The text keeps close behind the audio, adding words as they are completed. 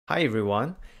Hi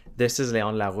everyone, this is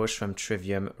Leon Larouche from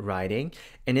Trivium Writing,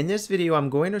 and in this video I'm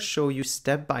going to show you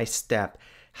step by step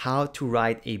how to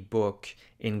write a book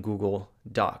in Google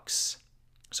Docs.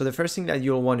 So the first thing that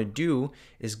you'll want to do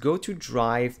is go to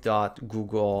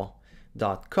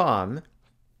drive.google.com.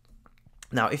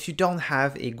 Now if you don't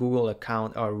have a Google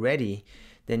account already,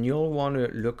 then you'll want to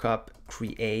look up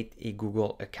create a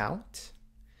Google account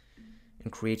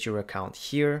and create your account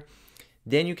here.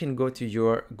 Then you can go to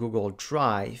your Google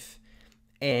Drive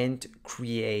and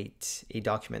create a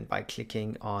document by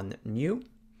clicking on New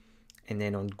and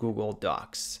then on Google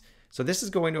Docs. So this is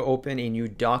going to open a new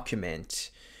document,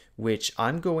 which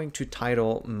I'm going to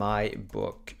title My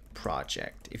Book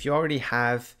Project. If you already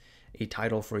have a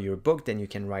title for your book, then you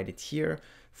can write it here.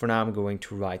 For now, I'm going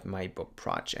to write My Book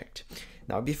Project.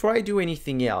 Now, before I do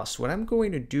anything else, what I'm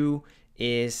going to do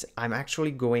is I'm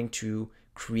actually going to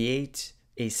create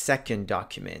a second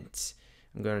document.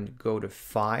 I'm going to go to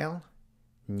File,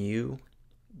 New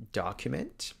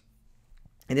Document.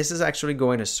 And this is actually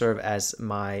going to serve as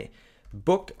my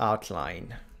book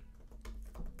outline.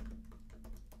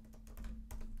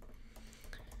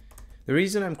 The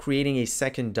reason I'm creating a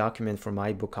second document for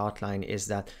my book outline is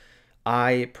that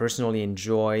I personally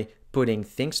enjoy putting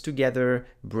things together,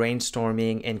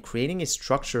 brainstorming, and creating a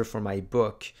structure for my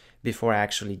book before I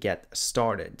actually get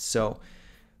started. So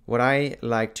what I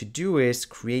like to do is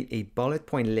create a bullet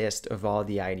point list of all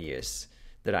the ideas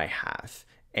that I have.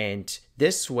 And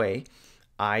this way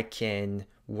I can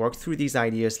work through these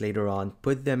ideas later on,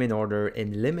 put them in order,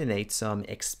 eliminate some,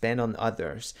 expand on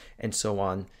others, and so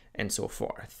on and so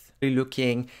forth.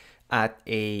 Looking at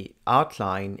a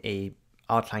outline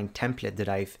template that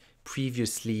I've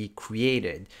previously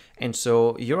created. And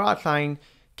so your outline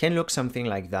can look something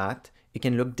like that. It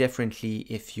can look differently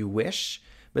if you wish,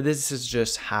 but this is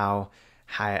just how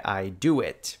I do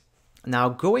it. Now,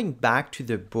 going back to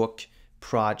the book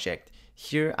project,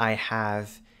 here I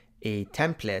have a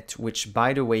template, which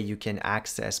by the way, you can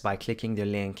access by clicking the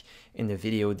link in the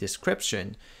video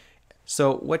description.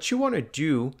 So what you want to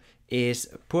do is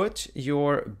put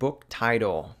your book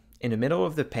title in the middle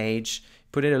of the page,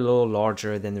 put it a little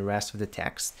larger than the rest of the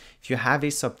text. If you have a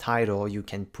subtitle, you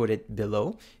can put it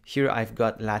below. Here I've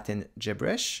got Latin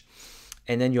gibberish,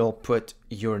 and then you'll put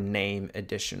your name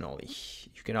additionally.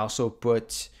 You can also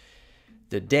put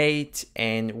the date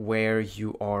and where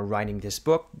you are writing this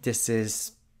book. This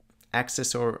is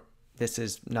access or this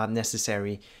is not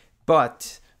necessary,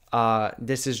 but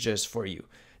this is just for you.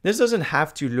 This doesn't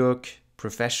have to look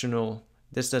professional.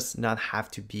 This does not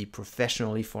have to be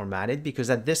professionally formatted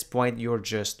because at this point you're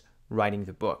just writing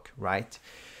the book, right?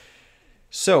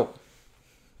 So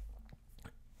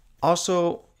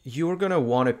also you're gonna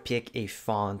want to pick a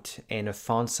font and a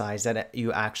font size that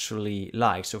you actually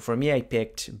like. So for me, I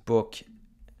picked Book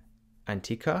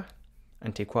Antiqua,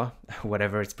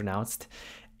 whatever it's pronounced,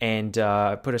 and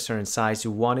put a certain size.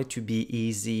 You want it to be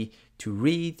easy to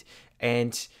read.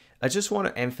 And I just want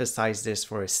to emphasize this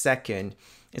for a second.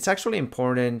 It's actually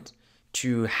important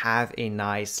to have a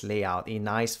nice layout, a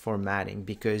nice formatting,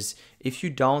 because if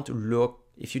you don't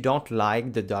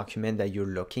like the document that you're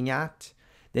looking at,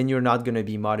 then you're not going to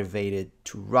be motivated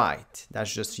to write.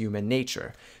 That's just human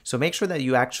nature. So make sure that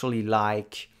you actually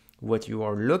like what you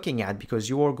are looking at, because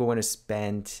you are going to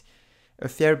spend a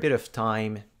fair bit of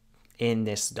time in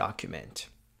this document.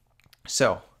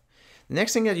 So the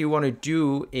next thing that you want to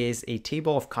do is a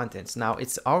table of contents. Now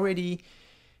it's already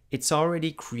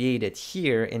created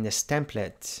here in this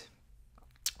template,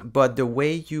 but the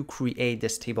way you create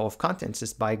this table of contents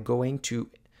is by going to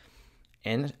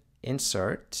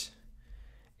Insert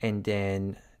and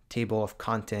then Table of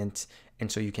Contents.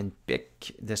 And so you can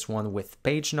pick this one with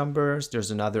page numbers. There's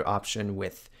another option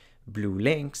with blue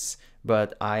links,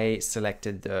 but I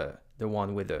selected the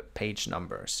one with the page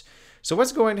numbers. So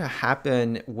what's going to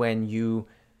happen when you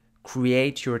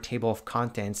create your table of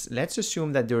contents? Let's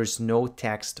assume that there's no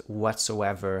text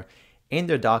whatsoever in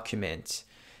the document.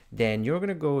 Then you're going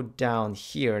to go down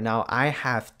here. Now I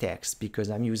have text because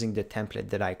I'm using the template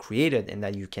that I created and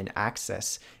that you can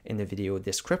access in the video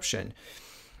description.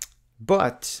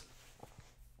 But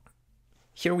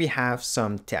here we have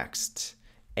some text,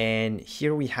 and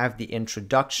here we have the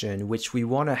introduction, which we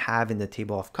want to have in the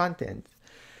table of contents.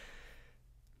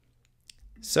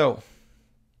 So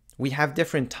we have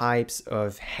different types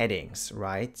of headings,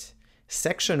 right?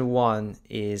 Section 1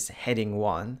 is heading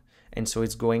 1, and so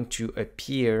it's going to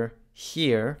appear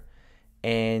here,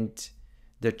 and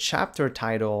the chapter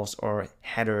titles are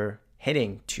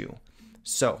heading 2.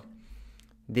 So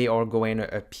they are going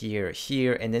to appear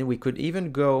here, and then we could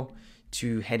even go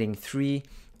to heading 3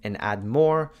 and add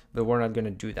more, but we're not going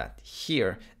to do that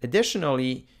here.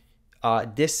 Additionally,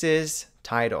 this is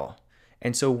title.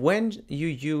 And so when you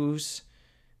use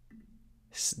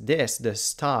the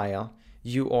style,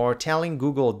 you are telling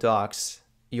Google Docs,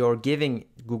 you're giving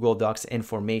Google Docs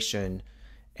information.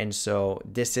 And so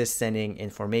this is sending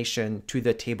information to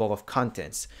the table of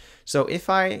contents. So if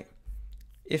I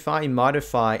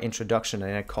modify introduction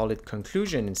and I call it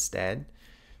conclusion instead,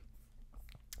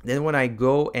 then when I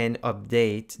go and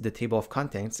update the table of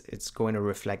contents, it's going to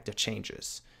reflect the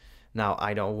changes. Now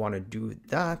I don't want to do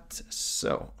that,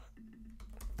 so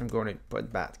I'm going to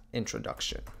put back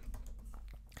introduction.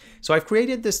 So I've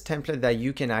created this template that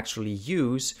you can actually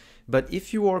use, but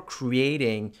if you are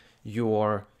creating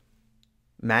your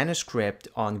manuscript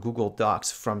on Google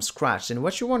Docs from scratch, then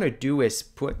what you want to do is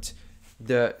put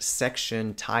the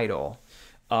section title.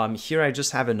 Here I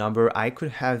just have a number. I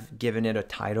could have given it a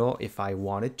title if I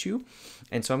wanted to.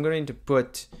 And so I'm going to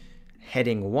put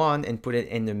heading 1 and put it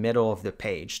in the middle of the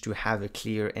page to have a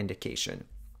clear indication.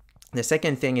 The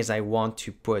second thing is I want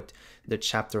to put the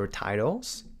chapter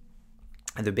titles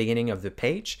at the beginning of the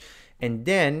page. And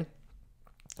then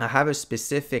I have a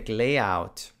specific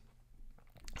layout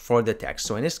for the text.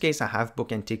 So in this case, I have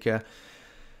Book Antica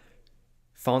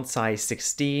font size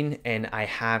 16, and I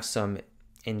have some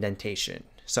indentation,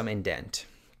 some indent.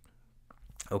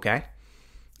 Okay.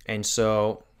 And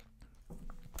so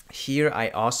here I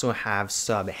also have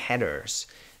subheaders.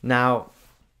 Now,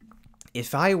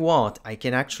 if I want, I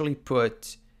can actually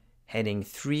put heading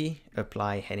 3,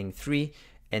 apply heading 3,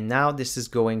 and now this is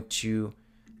going to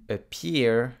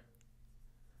appear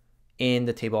in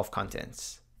the table of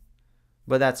contents.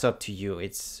 But that's up to you.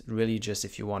 It's really just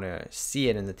if you want to see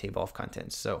it in the table of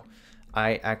contents. So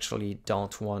I actually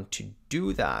don't want to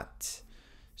do that.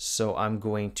 So I'm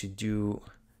going to do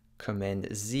Command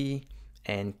Z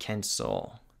and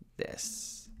cancel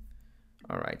this.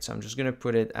 All right, so I'm just going to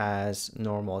put it as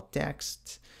normal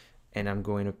text, and I'm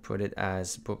going to put it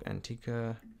as Book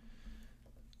Antica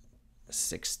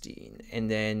 16, and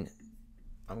then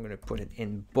I'm going to put it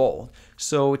in bold.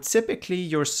 So typically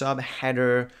your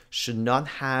subheader should not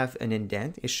have an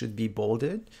indent. It should be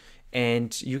bolded,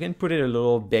 and you can put it a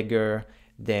little bigger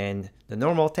than the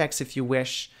normal text if you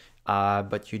wish,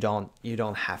 but you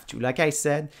don't have to. Like I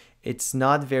said, it's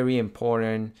not very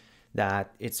important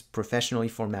that it's professionally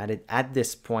formatted at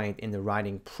this point in the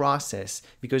writing process,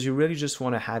 because you really just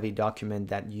want to have a document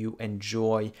that you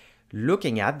enjoy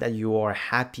looking at, that you are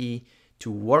happy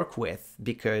to work with,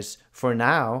 because for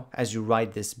now, as you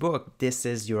write this book, this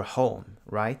is your home,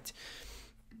 right?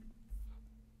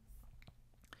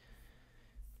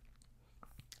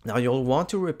 Now you'll want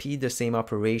to repeat the same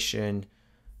operation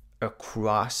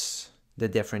across the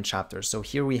different chapters. So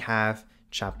here we have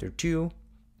chapter 2.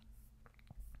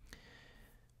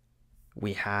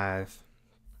 We have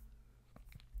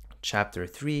chapter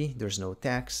 3, there's no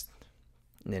text,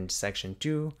 and then section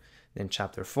 2, then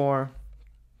chapter 4,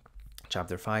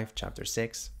 chapter 5, chapter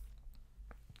 6,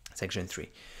 section 3.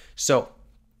 So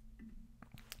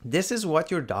this is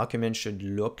what your document should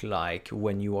look like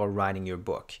when you are writing your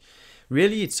book.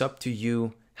 Really, it's up to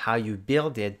you how you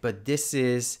build it, but this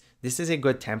is a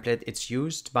good template. It's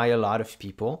used by a lot of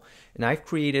people, and I've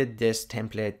created this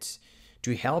template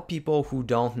to help people who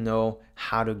don't know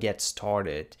how to get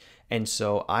started. And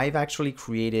so I've actually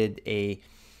created a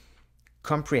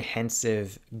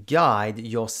comprehensive guide.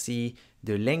 You'll see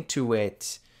the link to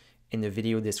it in the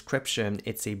video description.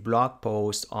 It's a blog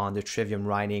post on the Trivium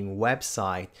Writing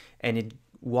website, and it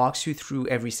walks you through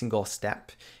every single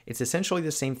step. It's essentially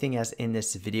the same thing as in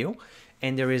this video.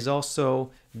 And there is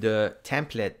also the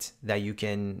template that you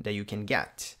can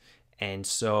get. And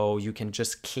so you can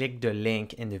just click the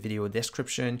link in the video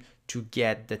description to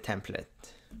get the template.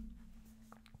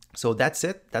 So that's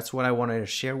it. That's what I wanted to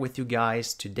share with you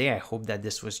guys today. I hope that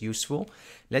this was useful.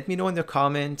 Let me know in the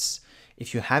comments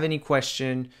if you have any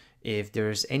question, if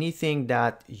there's anything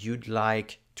that you'd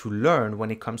like to learn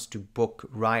when it comes to book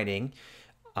writing.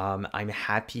 I'm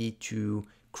happy to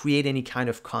create any kind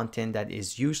of content that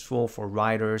is useful for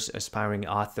writers, aspiring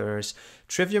authors.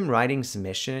 Trivium Writing's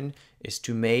mission is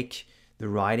to make the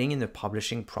writing and the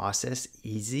publishing process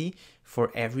easy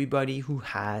for everybody who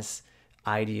has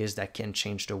ideas that can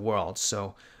change the world.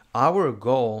 So our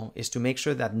goal is to make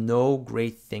sure that no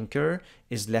great thinker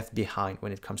is left behind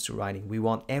when it comes to writing. We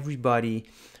want everybody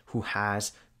who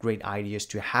has great ideas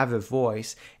to have a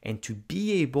voice and to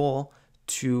be able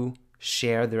to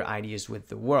share their ideas with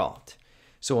the world.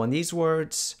 So on these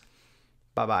words,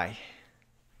 bye-bye.